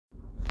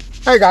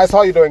Hey guys,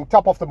 how you doing?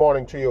 Top of the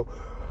morning to you.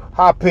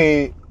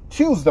 Happy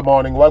Tuesday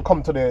morning.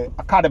 Welcome to the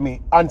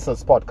Academy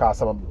Answers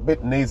podcast. I'm a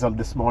bit nasal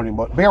this morning,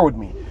 but bear with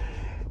me.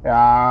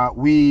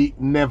 We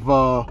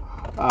never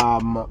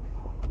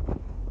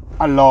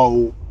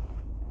allow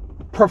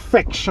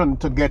perfection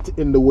to get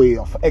in the way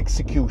of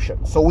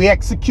execution. So we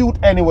execute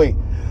anyway.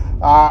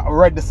 I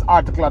read this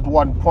article at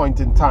one point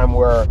in time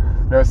where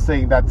they're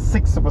saying that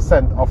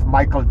 60% of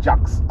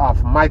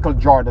Michael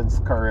Jordan's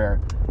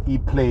career he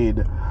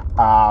played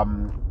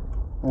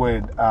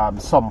with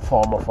some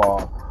form of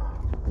a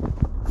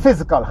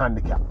physical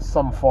handicap,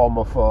 some form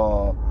of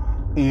a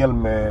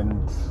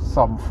ailment,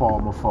 some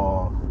form of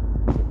a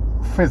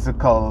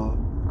physical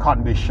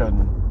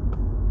condition,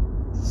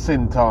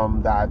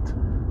 symptom that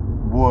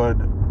would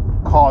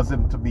cause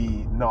him to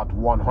be not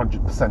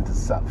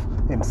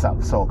 100%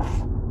 himself. So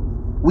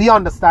we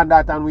understand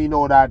that, and we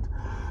know that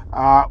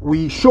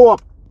we show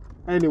up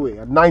anyway.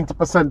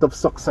 90% of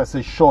success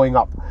is showing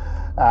up,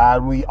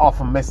 and we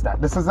often miss that.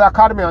 This is the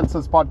Academy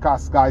Answers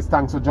podcast, guys.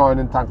 Thanks for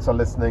joining, thanks for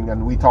listening,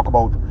 and we talk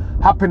about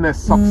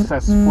happiness,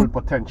 success, full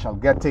potential,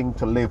 getting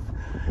to live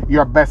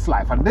your best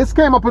life. And this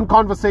came up in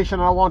conversation,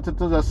 and I wanted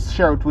to just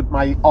share it with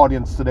my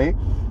audience today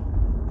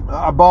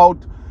about,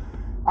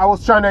 I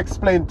was trying to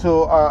explain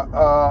to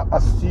I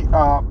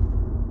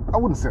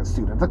wouldn't say a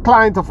student, a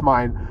client of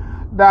mine,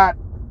 that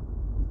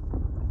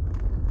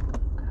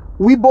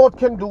we both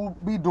can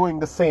be doing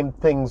the same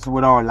things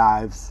with our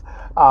lives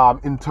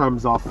in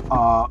terms of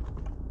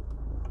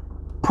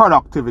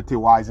productivity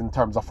wise, in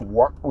terms of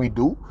work we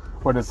do,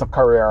 whether it's a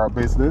career or a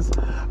business.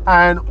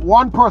 And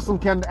one person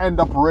can end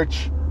up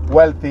rich,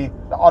 wealthy,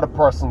 the other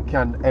person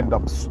can end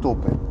up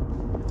stupid.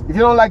 If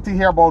you don't like to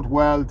hear about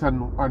wealth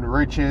and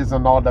riches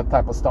and all that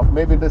type of stuff,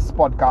 maybe this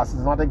podcast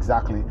is not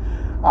exactly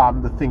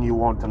the thing you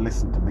want to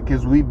listen to,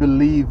 because we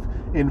believe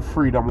in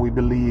freedom. We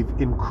believe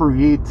in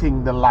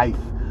creating the life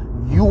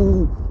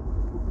you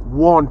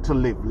want to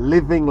live,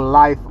 living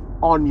life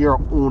on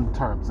your own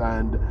terms.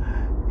 And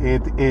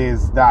it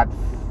is that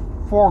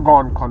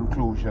foregone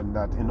conclusion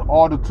that in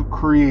order to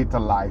create a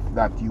life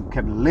that you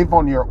can live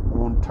on your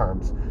own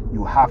terms,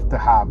 you have to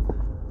have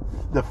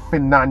the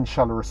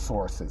financial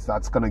resources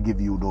that's going to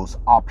give you those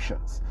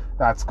options,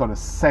 that's going to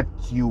set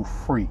you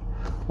free.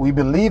 We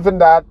believe in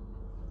that.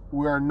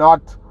 We're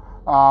not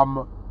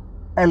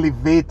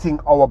elevating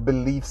our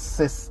belief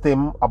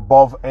system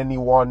above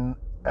anyone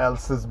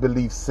else's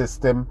belief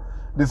system.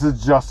 This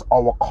is just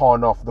our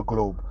corner of the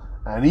globe,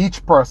 and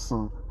each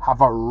person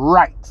have a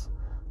right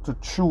to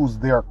choose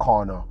their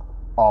corner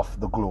of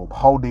the globe,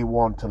 how they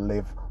want to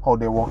live, how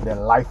they want their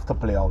life to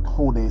play out,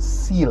 how they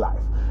see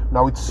life.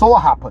 Now it so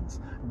happens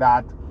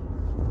that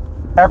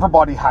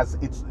everybody has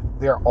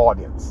their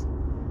audience.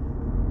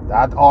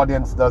 That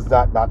audience does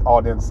that, that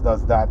audience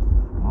does that.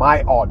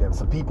 My audience,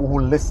 the people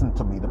who listen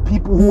to me, the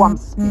people who I'm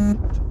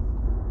speaking to,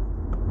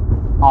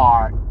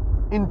 are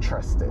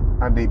interested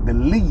and they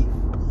believe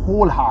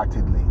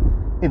wholeheartedly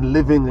in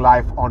living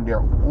life on their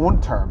own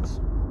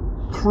terms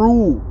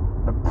through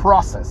the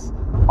process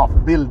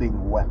of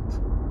building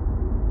wealth.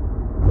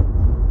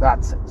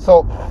 That's it.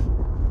 So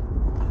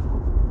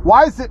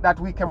why is it that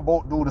we can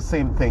both do the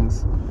same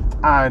things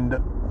and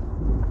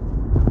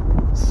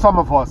some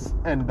of us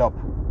end up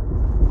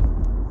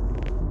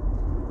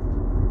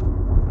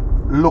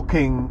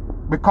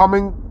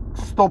becoming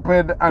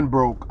stupid and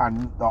broke,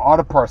 and the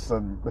other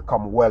person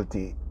become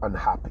wealthy and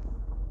happy?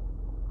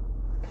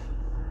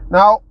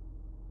 Now,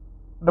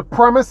 the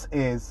premise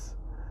is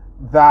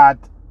that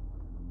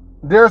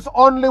there's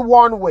only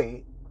one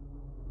way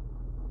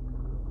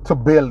to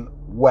build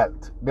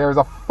wealth. There's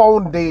a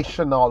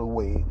foundational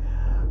way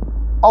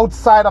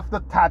outside of the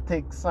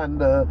tactics and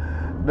the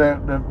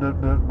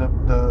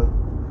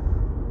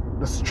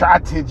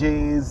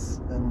strategies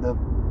and the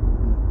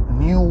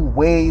new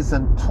ways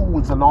and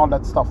tools and all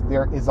that stuff.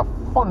 There is a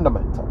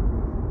fundamental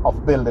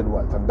of building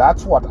wealth, and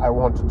that's what I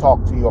want to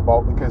talk to you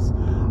about, because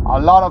a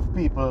lot of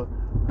people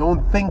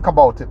don't think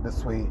about it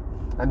this way,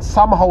 and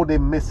somehow they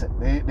miss it.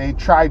 They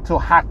try to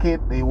hack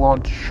it, they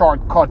want to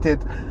shortcut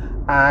it,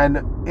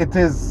 and it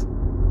is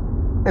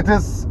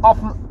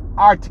often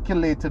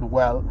articulated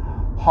well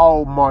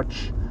how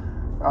much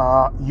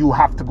you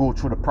have to go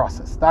through the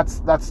process.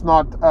 That's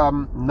not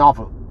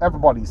novel.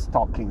 Everybody's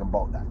talking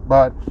about that.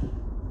 But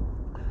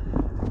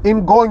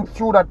in going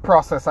through that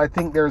process, I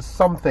think there's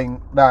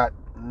something that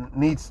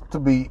needs to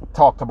be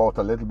talked about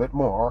a little bit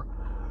more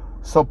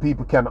so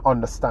people can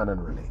understand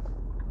and relate.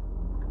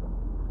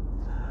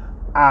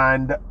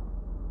 And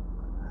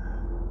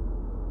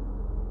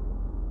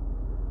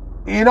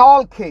in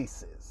all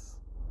cases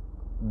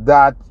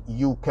that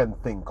you can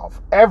think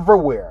of,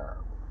 everywhere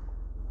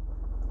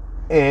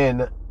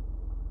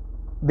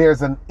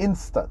there's an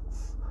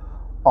instance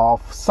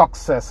of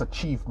success,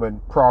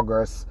 achievement,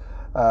 progress,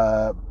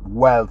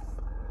 wealth,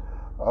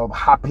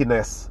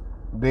 happiness.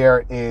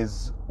 There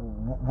is,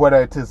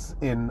 whether it is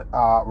in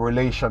a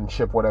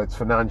relationship, whether it's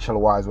financial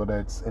wise, whether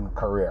it's in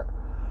career,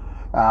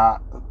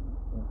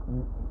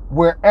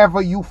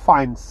 wherever you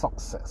find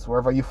success,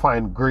 wherever you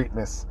find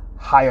greatness,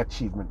 high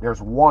achievement,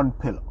 there's one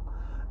pillar,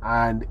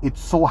 And it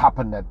so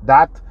happened that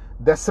that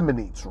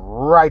disseminates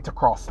right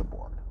across the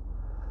board.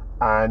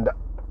 And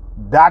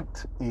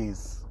that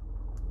is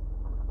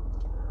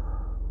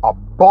a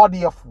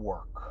body of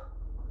work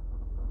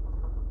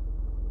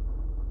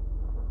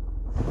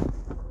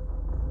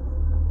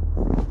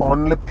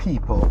only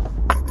people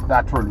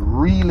that will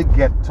really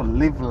get to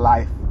live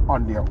life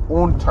on their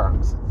own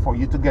terms, for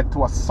you to get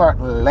to a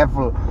certain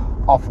level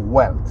of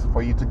wealth,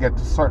 for you to get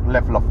to a certain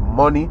level of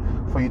money,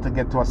 for you to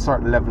get to a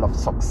certain level of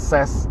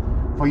success,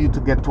 for you to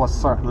get to a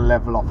certain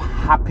level of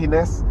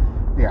happiness,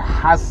 there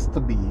has to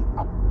be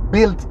a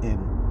built-in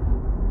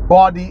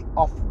body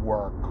of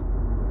work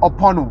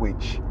upon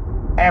which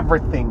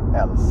everything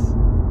else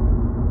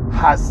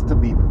has to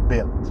be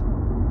built.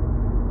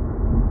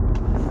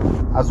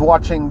 I was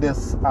watching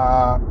this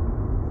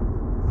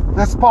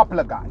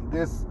popular guy,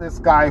 this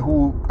guy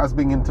who has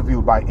been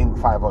interviewed by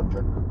Inc.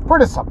 500,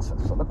 pretty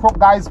successful. The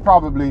guy's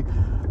probably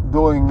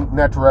doing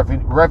net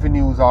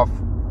revenues of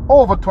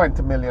over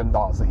 $20 million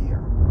a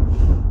year,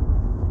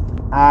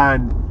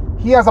 and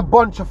he has a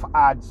bunch of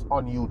ads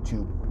on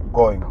YouTube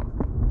going on.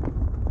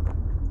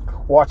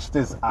 Watch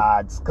these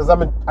ads, because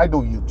I do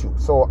YouTube,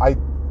 so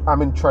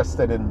I'm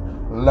interested in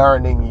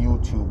learning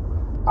YouTube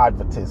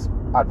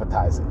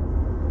advertising.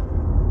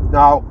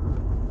 Now,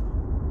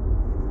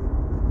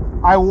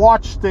 I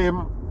watched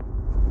him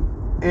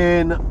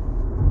in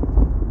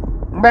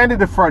many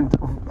different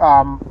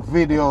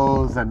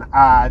videos and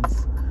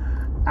ads,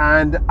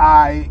 and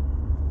I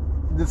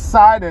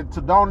decided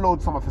to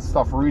download some of his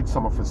stuff, read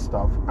some of his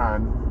stuff,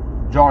 and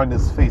join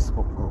his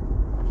Facebook group.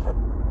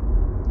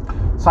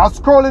 So I was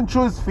scrolling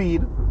through his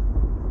feed,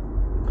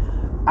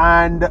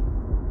 and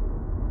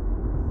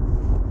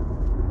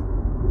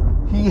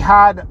he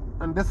had,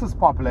 and this is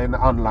popular in the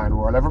online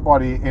world,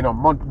 everybody,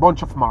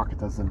 bunch of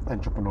marketers and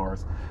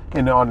entrepreneurs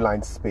in the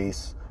online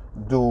space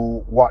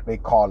do what they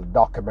call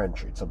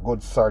documentary. It's a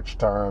good search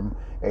term.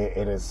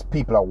 It is,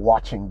 people are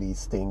watching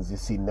these things. You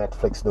see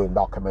Netflix doing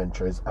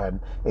documentaries, and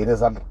it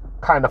is a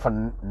kind of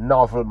a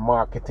novel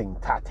marketing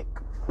tactic.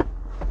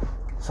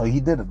 So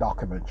he did a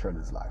documentary in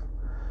his life,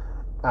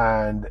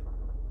 and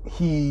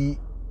he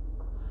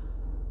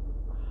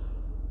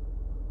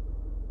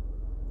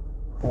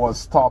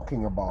was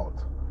talking about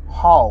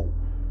how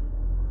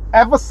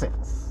ever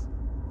since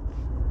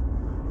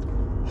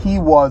he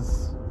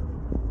was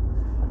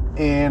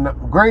in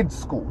grade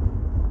school,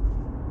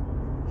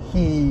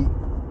 he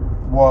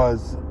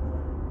was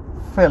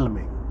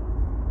filming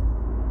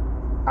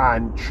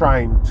and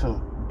trying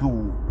to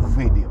do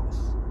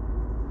videos,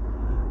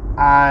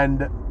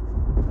 and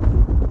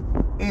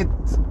it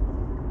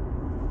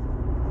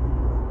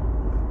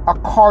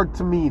occurred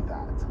to me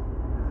that,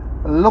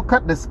 look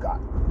at this guy,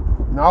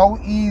 now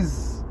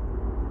he's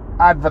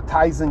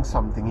advertising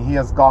something, he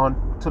has gone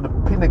to the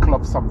pinnacle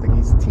of something,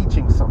 he's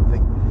teaching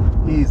something,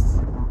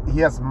 he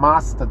has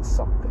mastered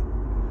something,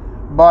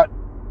 but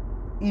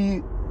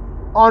he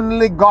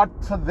only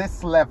got to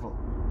this level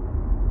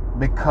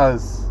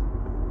because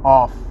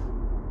of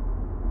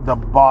the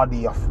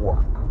body of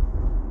work,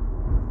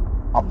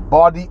 a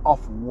body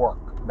of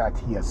work that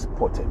he has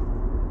put in.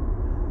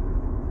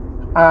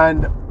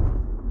 And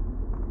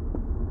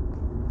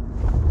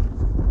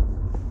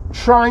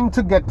trying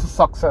to get to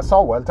success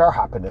or wealth or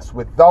happiness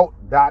without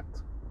that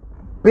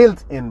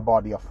built-in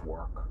body of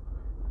work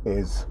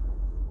is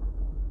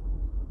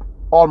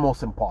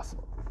almost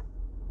impossible.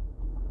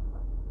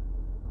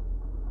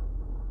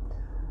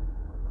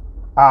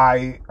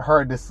 I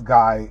heard this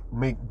guy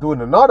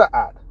doing another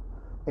ad,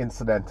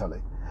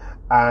 incidentally,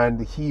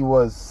 and he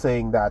was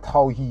saying that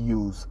how he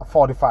used a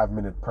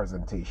 45-minute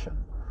presentation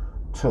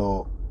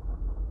to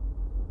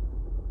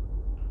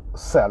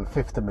sell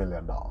 $50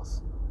 million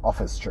of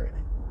his training.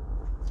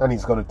 And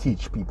he's going to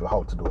teach people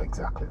how to do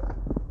exactly that.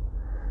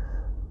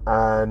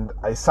 And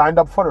I signed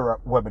up for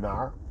the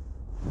webinar.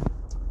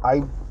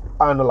 I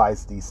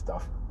analyzed these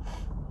stuff.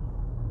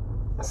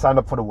 I signed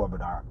up for the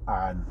webinar,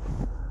 and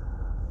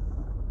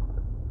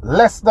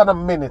less than a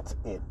minute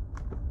in,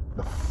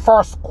 the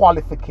first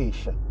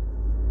qualification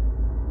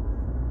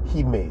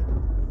he made,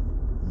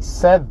 he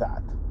said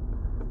that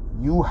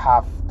you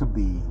have to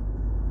be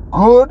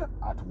good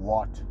at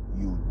what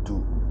you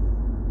do.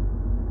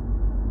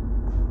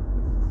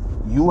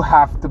 You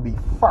have to be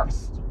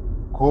first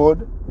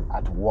good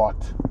at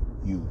what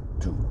you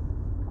do.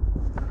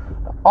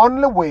 The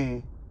only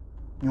way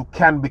you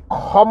can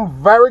become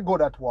very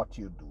good at what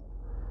you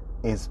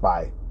do is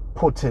by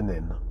putting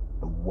in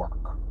the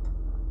work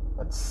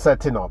and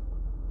setting up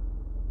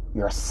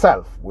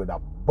yourself with a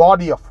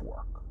body of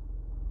work.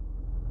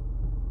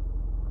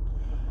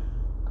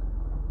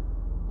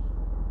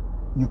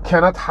 You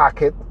cannot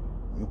hack it.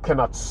 You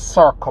cannot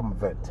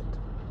circumvent it.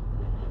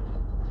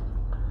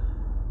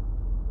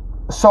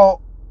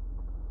 So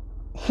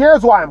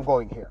here's why I'm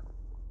going here.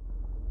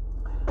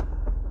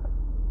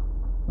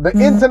 The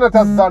internet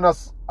has done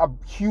us a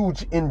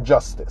huge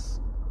injustice.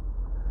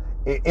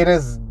 It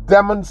is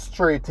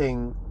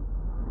demonstrating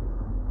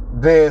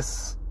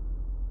this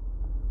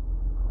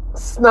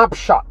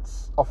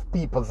snapshots of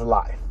people's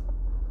life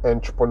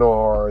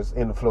entrepreneurs,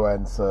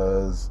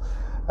 influencers,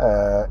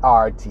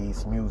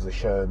 artists,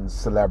 musicians,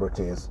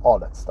 celebrities, all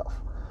that stuff.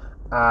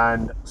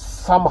 And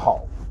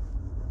somehow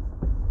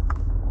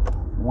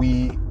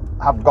we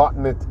have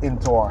gotten it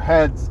into our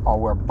heads, or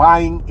we're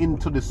buying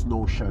into this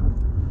notion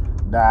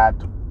that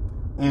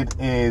it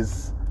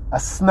is a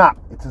snap.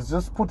 It is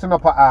just putting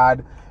up an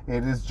ad.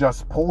 It is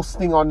just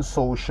posting on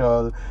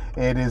social.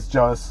 It is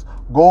just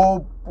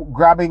go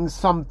grabbing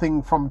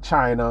something from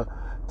China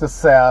to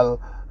sell.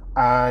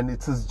 And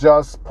it is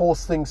just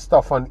posting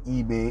stuff on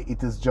eBay.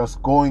 It is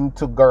just going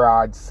to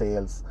garage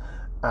sales.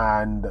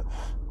 And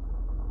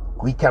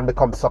we can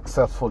become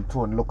successful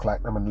too and look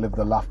like them and live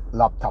the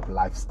laptop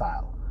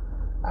lifestyle.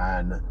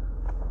 And,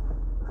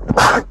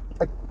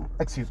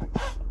 excuse me,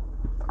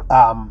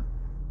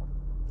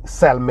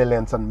 sell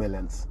millions and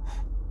millions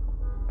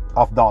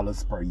of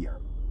dollars per year.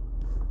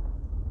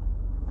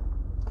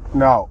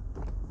 No,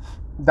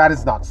 that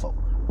is not so.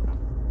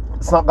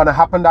 It's not going to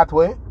happen that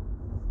way.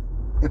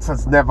 It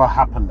has never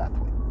happened that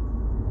way.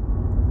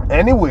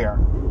 Anywhere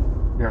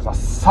there's a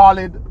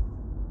solid,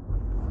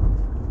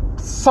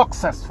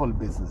 successful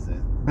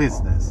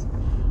business,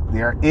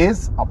 there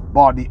is a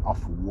body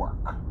of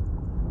work.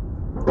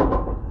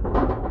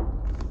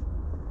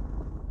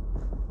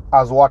 I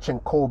was watching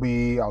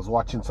Kobe, I was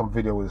watching some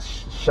video with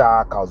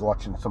Shaq, I was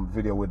watching some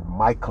video with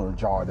Michael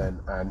Jordan,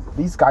 and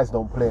these guys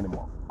don't play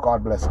anymore.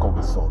 God bless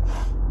Kobe's soul.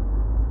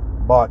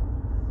 But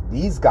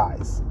these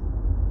guys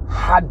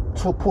had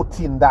to put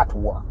in that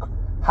work,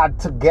 had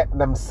to get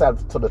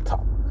themselves to the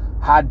top,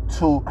 had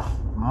to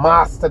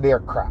master their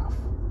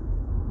craft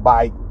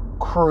by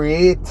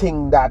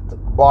creating that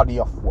body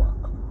of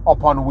work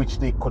upon which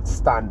they could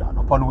stand on,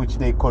 upon which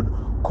they could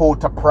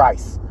quote a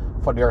price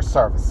for their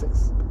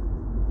services.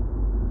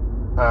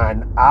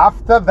 And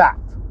after that,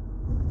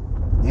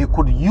 you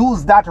could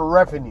use that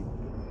revenue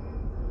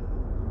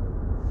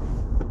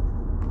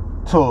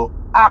to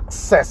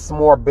access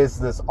more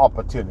business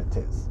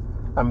opportunities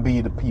and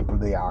be the people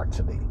they are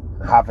today,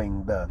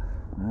 having the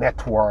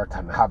net worth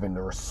and having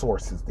the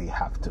resources they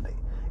have today.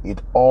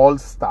 It all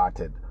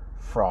started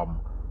from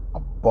a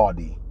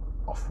body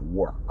of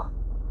work.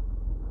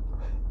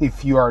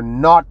 If you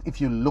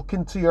look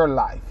into your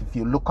life, if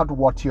you look at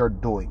what you're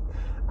doing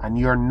and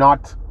you're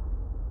not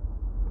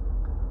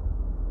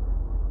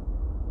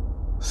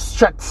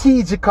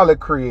strategically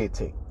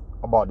creating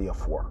a body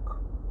of work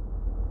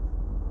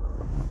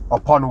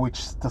upon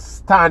which to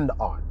stand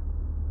on,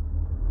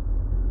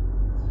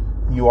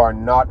 you are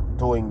not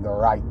doing the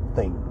right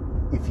thing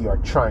if you are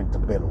trying to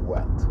build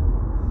wealth.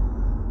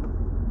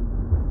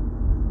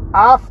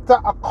 After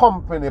a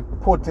company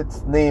put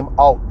its name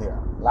out there,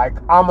 like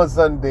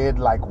Amazon did,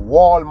 like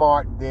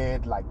Walmart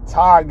did, like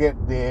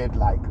Target did,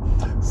 like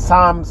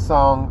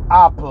Samsung,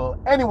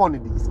 Apple, any one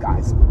of these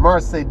guys,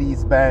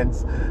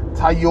 Mercedes-Benz,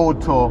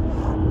 Toyota,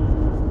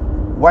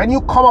 when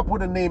you come up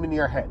with a name in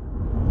your head,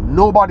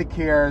 nobody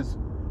cares.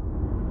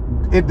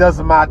 It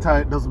doesn't matter.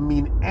 It doesn't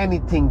mean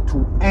anything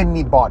to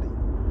anybody.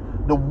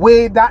 The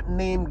way that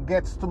name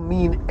gets to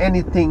mean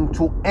anything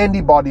to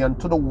anybody and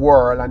to the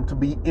world and to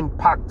be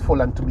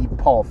impactful and to be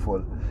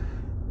powerful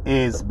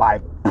is by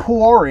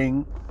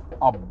pouring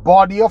a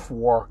body of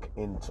work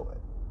into it.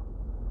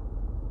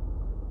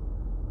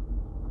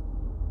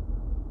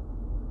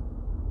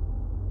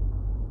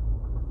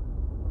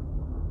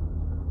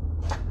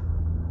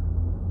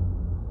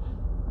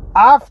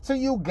 After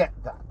you get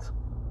that,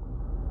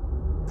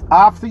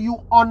 after you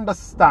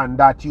understand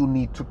that you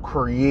need to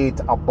create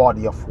a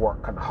body of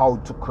work and how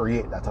to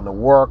create that and the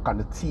work and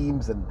the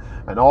teams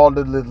and all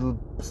the little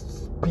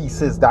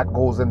pieces that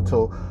goes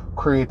into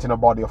creating a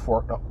body of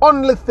work, the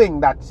only thing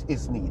that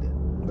is needed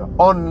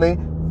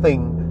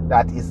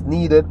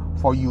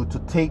for you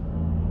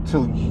to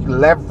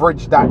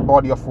leverage that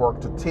body of work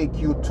to take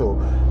you to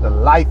the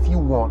life you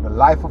want, the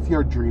life of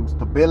your dreams,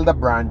 to build a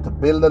brand, to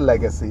build a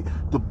legacy,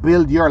 to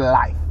build your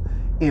life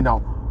in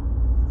a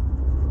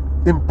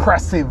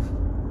impressive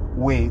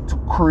way, to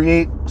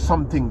create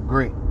something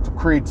great, to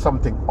create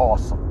something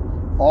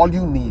awesome. All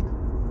you need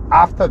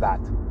after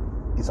that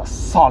is a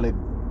solid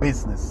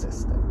business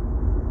system.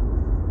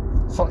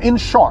 So in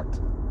short,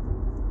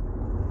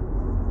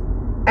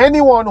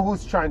 anyone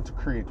who's trying to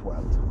create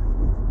wealth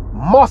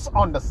must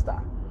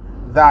understand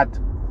that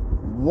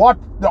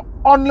the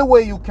only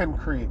way you can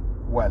create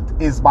wealth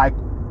is by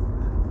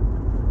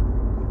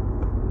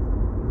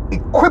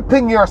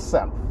equipping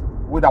yourself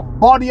with a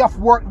body of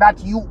work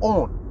that you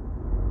own.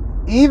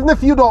 Even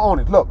if you don't own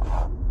it. Look,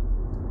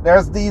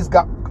 there's these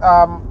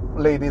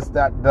ladies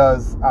that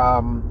does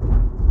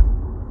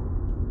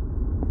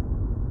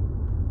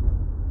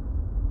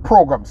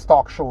programs,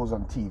 talk shows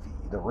on TV,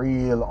 The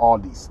Real, all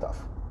these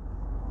stuff.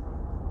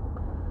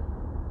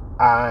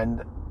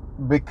 And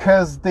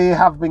because they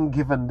have been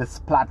given this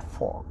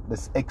platform,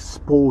 this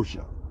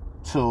exposure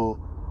to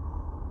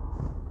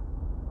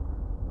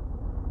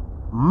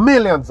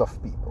millions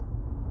of people,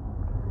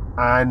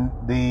 and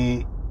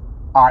they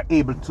are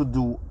able to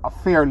do a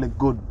fairly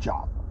good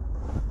job,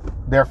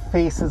 their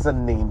faces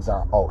and names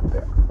are out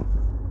there.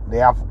 they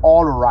have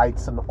all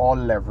rights and all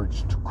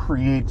leverage to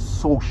create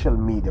social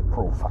media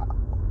profile.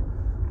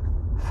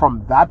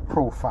 From that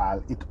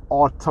profile, it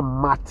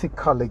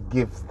automatically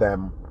gives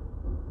them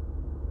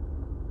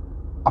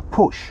a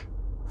push,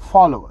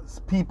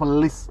 followers, people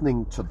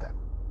listening to them.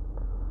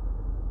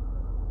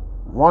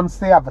 Once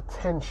they have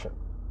attention,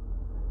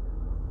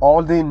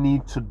 all they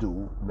need to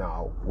do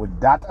now with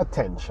that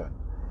attention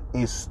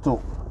is to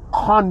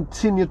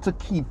continue to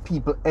keep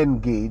people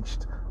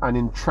engaged and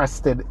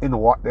interested in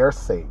what they're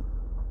saying,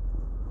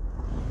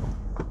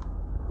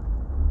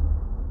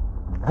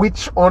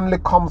 which only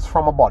comes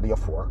from a body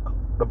of work,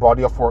 the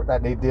body of work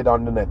that they did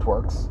on the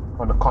networks,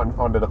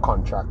 under the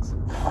contracts.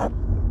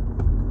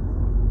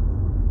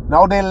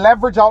 Now they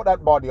leverage out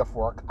that body of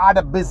work, add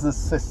a business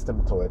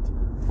system to it,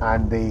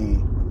 and they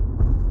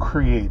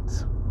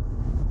create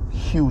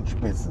huge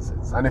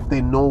businesses. And if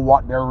they know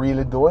what they're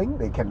really doing,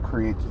 they can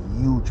create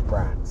huge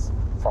brands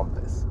from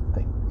this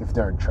thing, if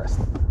they're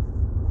interested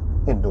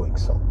in doing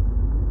so.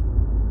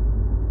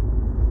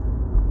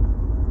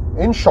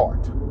 In short,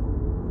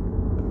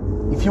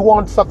 if you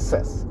want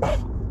success,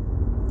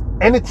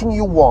 anything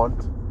you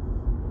want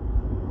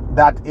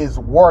that is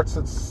worth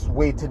its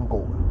weight in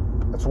gold,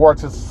 that's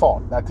worth its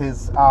salt,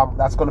 that's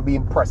going to be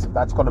impressive,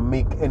 that's going to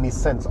make any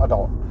sense at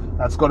all,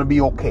 that's going to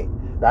be okay,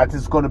 that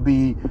is going to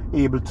be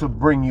able to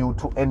bring you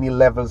to any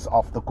levels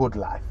of the good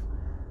life,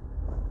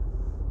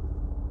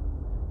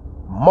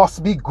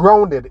 must be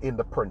grounded in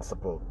the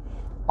principle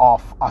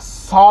of a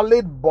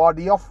solid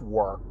body of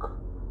work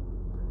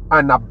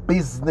and a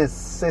business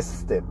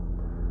system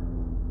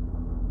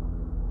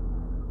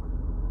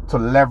to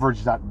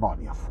leverage that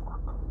body of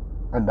work.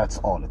 And that's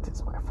all it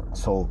is, my friend.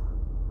 So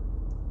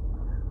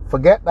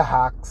forget the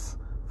hacks,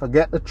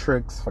 forget the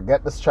tricks,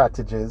 forget the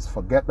strategies,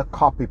 forget the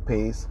copy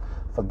paste,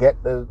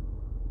 forget the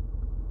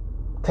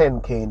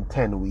 10K in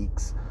 10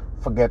 weeks,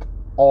 forget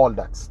all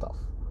that stuff.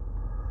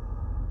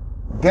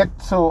 Get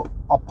to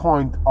a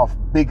point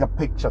of bigger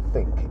picture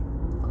thinking.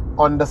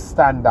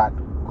 Understand that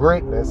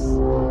greatness,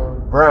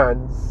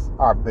 brands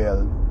are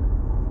built,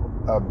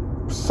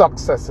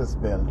 success is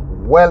built,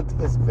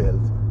 wealth is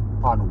built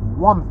on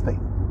one thing,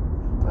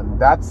 and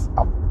that's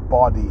a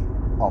body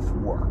of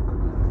work.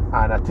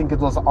 And I think it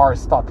was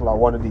Aristotle or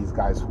one of these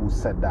guys who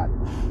said that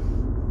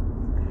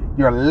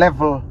your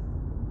level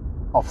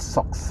of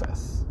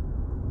success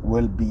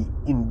will be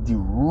in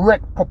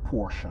direct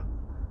proportion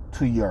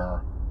to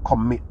your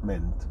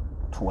commitment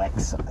to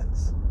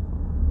excellence.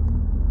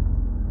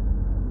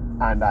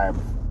 And I've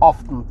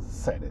often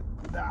said it,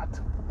 that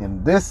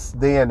in this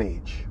day and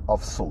age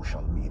of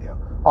social media,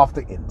 of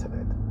the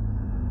internet,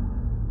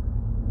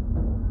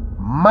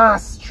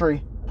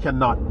 mastery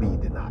cannot be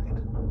denied.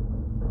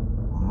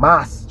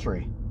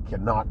 Mastery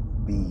cannot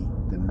be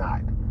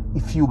denied.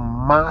 If you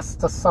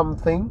master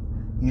something,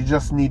 you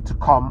just need to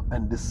come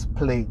and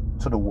display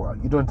to the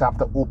world. You don't have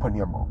to open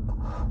your mouth.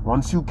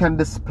 Once you can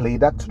display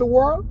that to the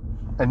world,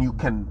 and you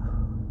can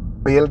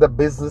build a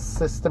business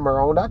system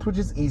around that, which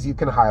is easy, you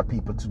can hire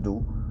people to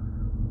do,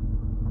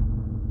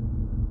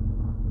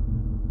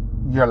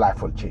 your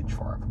life will change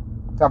forever.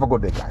 Have a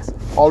good day, guys.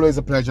 Always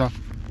a pleasure.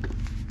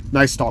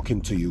 Nice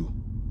talking to you.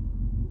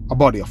 A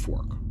body of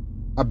work,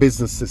 a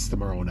business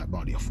system around that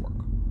body of work.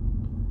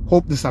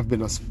 Hope this has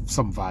been of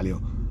some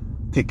value.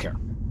 Take care.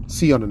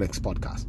 See you on the next podcast.